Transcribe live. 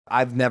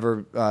I've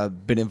never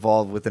been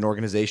involved with an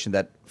organization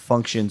that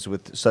functions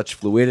with such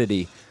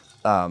fluidity.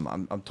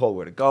 I'm told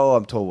where to go.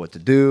 I'm told what to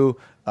do,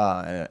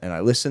 and I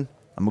listen.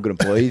 I'm a good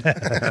employee.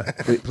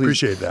 Please,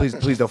 Appreciate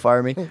that. Please don't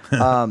fire me.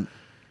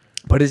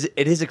 But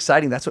it is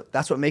exciting.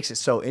 That's what makes it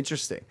so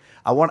interesting.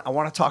 I want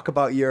to talk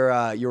about your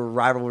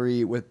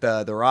rivalry with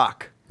The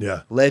Rock.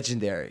 Yeah.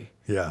 Legendary.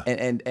 Yeah.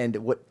 And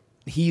what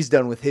he's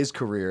done with his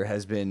career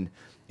has been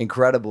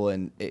incredible,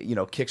 and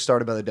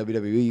kickstarted by the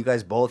WWE. You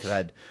guys both have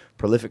had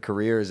prolific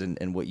careers,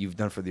 and what you've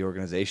done for the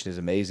organization is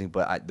amazing.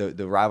 But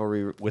the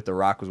rivalry with The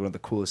Rock was one of the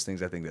coolest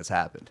things I think that's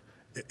happened.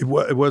 It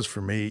was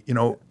for me.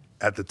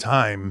 At the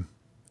time,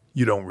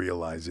 you don't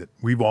realize it.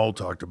 We've all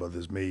talked about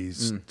this. Me,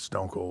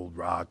 Stone Cold,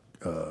 Rock.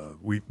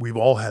 We've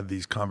all had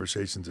these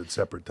conversations at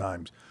separate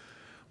times.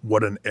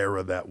 What an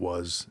era that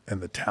was,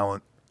 and the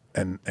talent,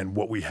 and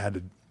what we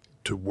had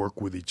to work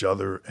with each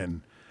other,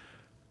 and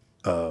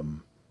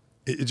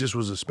it just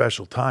was a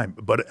special time.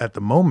 But at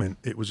the moment,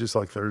 it was just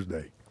like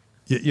Thursday.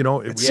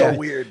 It's so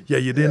weird. Yeah,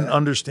 you didn't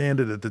understand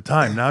it at the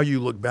time. Now you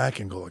look back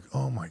and go like,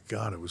 oh my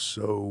God, it was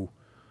so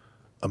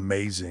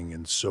amazing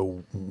and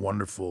so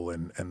wonderful,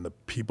 and the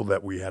people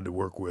that we had to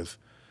work with,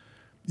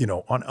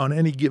 on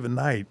any given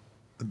night.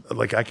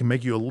 Like, I can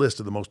make you a list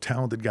of the most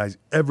talented guys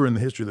ever in the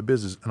history of the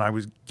business, and I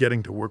was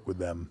getting to work with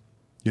them,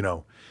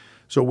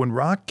 So when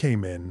Rock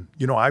came in,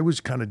 I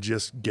was kind of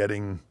just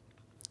getting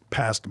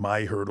past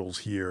my hurdles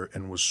here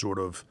and was sort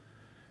of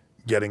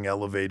getting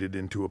elevated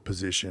into a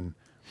position.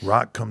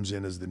 Rock comes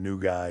in as the new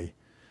guy,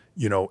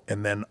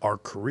 and then our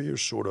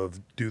careers sort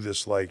of do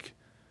this like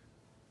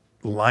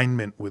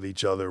alignment with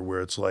each other, where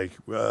it's like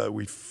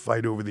we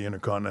fight over the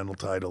Intercontinental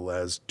title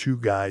as two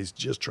guys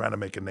just trying to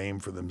make a name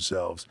for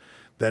themselves.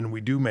 Then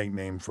we do make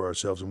name for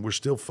ourselves, and we're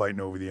still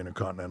fighting over the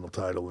Intercontinental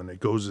title, and it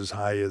goes as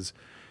high as,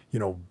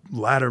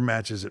 ladder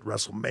matches at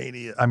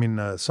WrestleMania,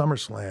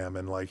 SummerSlam,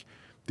 and like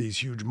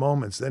these huge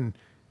moments. Then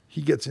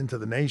he gets into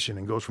the Nation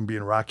and goes from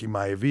being Rocky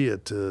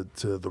Maivia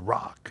to The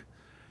Rock.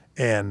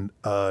 And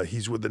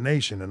he's with the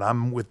Nation, and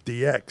I'm with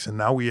DX, and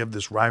now we have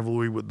this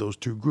rivalry with those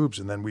two groups,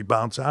 and then we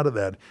bounce out of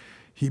that.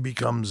 He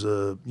becomes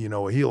a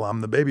heel.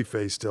 I'm the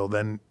babyface still.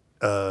 Then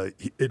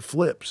it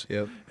flips,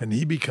 and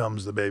he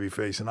becomes the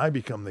babyface, and I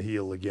become the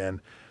heel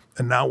again.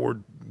 And now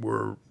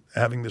we're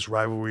having this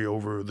rivalry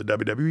over the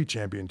WWE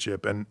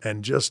Championship,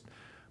 and just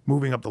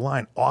moving up the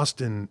line.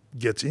 Austin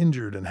gets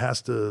injured and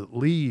has to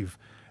leave,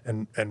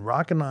 and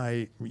Rock and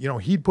I,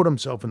 he'd put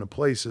himself in a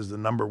place as the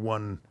number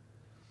one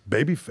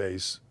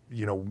babyface,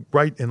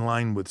 right in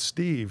line with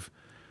Steve.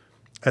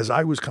 As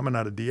I was coming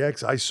out of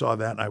DX, I saw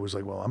that, and I was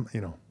like, well, I'm,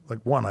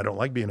 one, I don't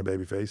like being a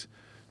babyface.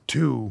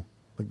 Two,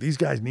 like, these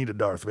guys need a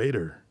Darth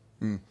Vader.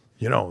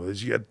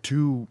 You had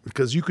two,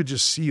 because you could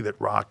just see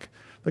that Rock,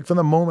 like, from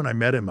the moment I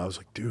met him, I was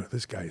like, dude,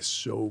 this guy is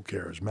so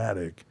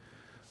charismatic.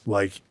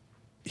 Like,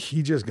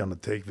 he just gonna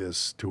take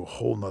this to a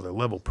whole nother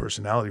level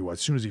personality-wise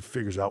as soon as he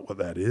figures out what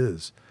that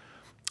is.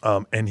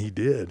 And he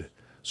did.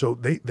 So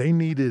they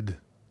needed,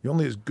 you're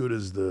only as good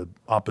as the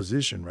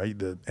opposition, right?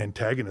 The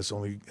antagonist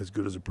only as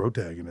good as a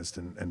protagonist,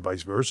 and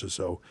vice versa.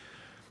 So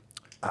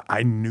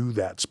I knew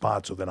that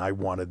spot. So then I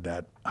wanted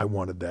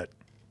that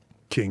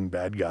king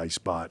bad guy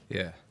spot.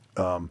 Yeah.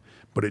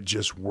 But it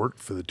just worked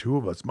for the two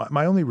of us.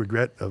 My only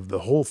regret of the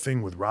whole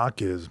thing with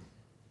Rock is,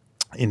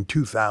 in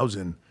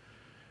 2000,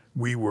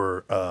 we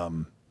were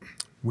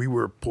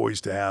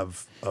poised to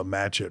have a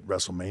match at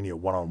WrestleMania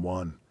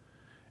one-on-one,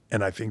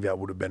 and I think that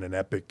would have been an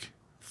epic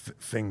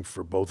thing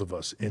for both of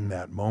us in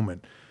that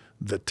moment.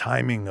 The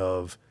timing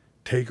of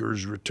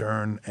Taker's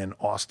return and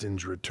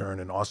Austin's return,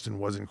 and Austin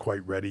wasn't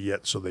quite ready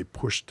yet, so they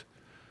pushed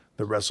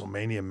the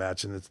WrestleMania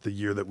match, and it's the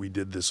year that we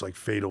did this like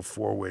fatal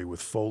four-way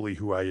with Foley,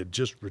 who I had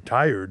just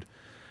retired,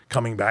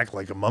 coming back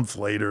like a month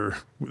later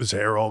with his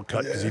hair all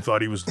cut because he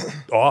thought he was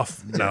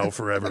off now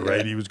forever,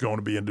 right? He was going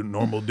to be a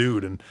normal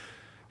dude, and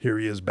here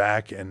he is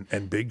back,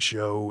 and Big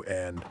Show,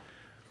 and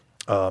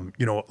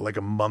like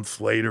a month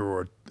later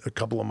or a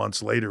couple of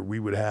months later, we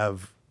would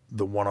have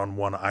the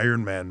one-on-one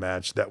Iron Man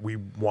match that we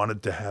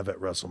wanted to have at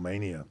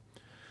WrestleMania.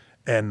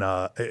 And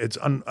it's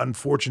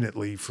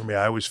unfortunately for me,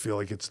 I always feel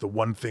like it's the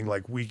one thing,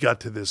 like, we got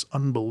to this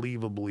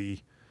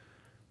unbelievably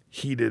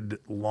heated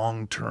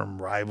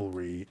long-term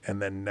rivalry and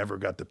then never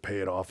got to pay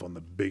it off on the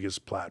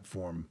biggest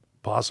platform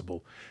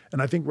possible. And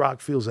I think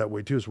Rock feels that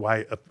way too. It's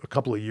why a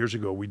couple of years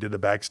ago we did a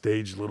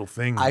backstage little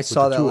thing. I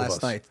saw that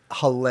last night.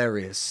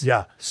 Hilarious.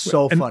 Yeah.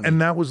 So funny. And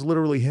that was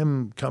literally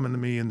him coming to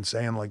me and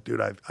saying, like,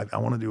 dude, I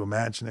want to do a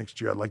match next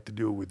year. I'd like to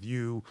do it with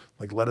you.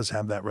 Like, let us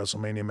have that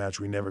WrestleMania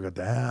match we never got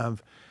to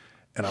have.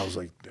 And I was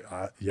like,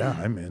 yeah,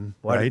 I'm in.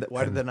 Why did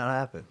that not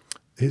happen?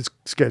 His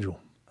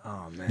schedule.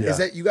 Oh, man. Is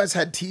that you guys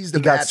had teased a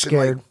match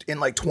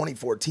in like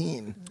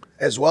 2014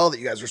 as well that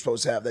you guys were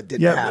supposed to have that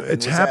didn't happen? Yeah,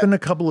 it's happened a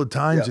couple of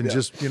times, and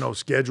just,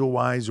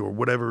 schedule-wise or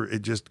whatever,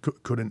 it just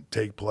couldn't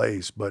take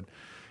place. But,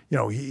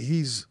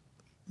 he's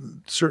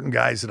certain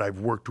guys that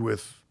I've worked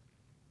with,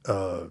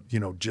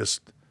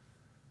 just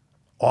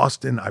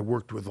Austin, I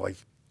worked with like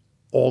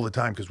all the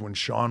time, because when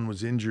Sean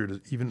was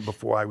injured, even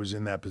before I was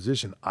in that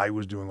position, I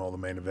was doing all the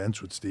main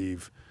events with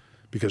Steve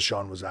because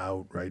Shawn was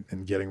out, right,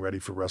 and getting ready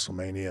for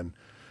WrestleMania. And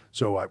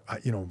so I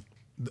you know,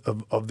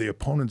 of the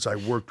opponents I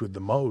worked with the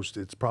most,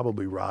 it's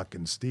probably Rock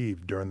and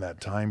Steve during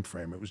that time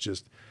frame. It was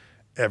just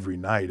every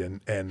night.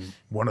 And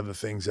one of the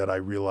things that I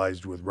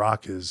realized with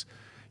Rock is,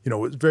 you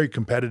know, it's very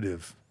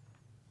competitive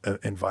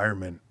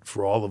environment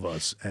for all of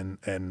us, and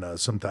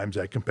sometimes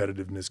that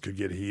competitiveness could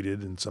get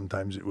heated, and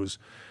sometimes it was,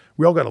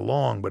 we all got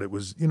along, but it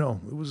was, you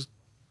know,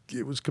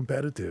 it was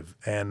competitive,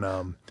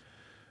 and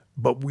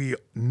but we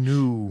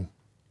knew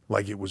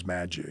like it was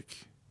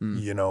magic.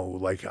 You know,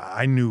 like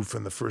I knew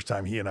from the first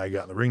time he and I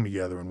got in the ring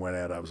together and went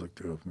at it, I was like,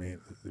 dude,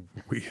 man,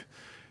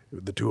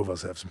 the two of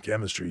us have some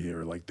chemistry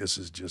here. Like this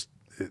is just,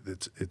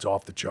 it's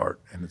off the chart,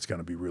 and it's going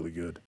to be really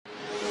good.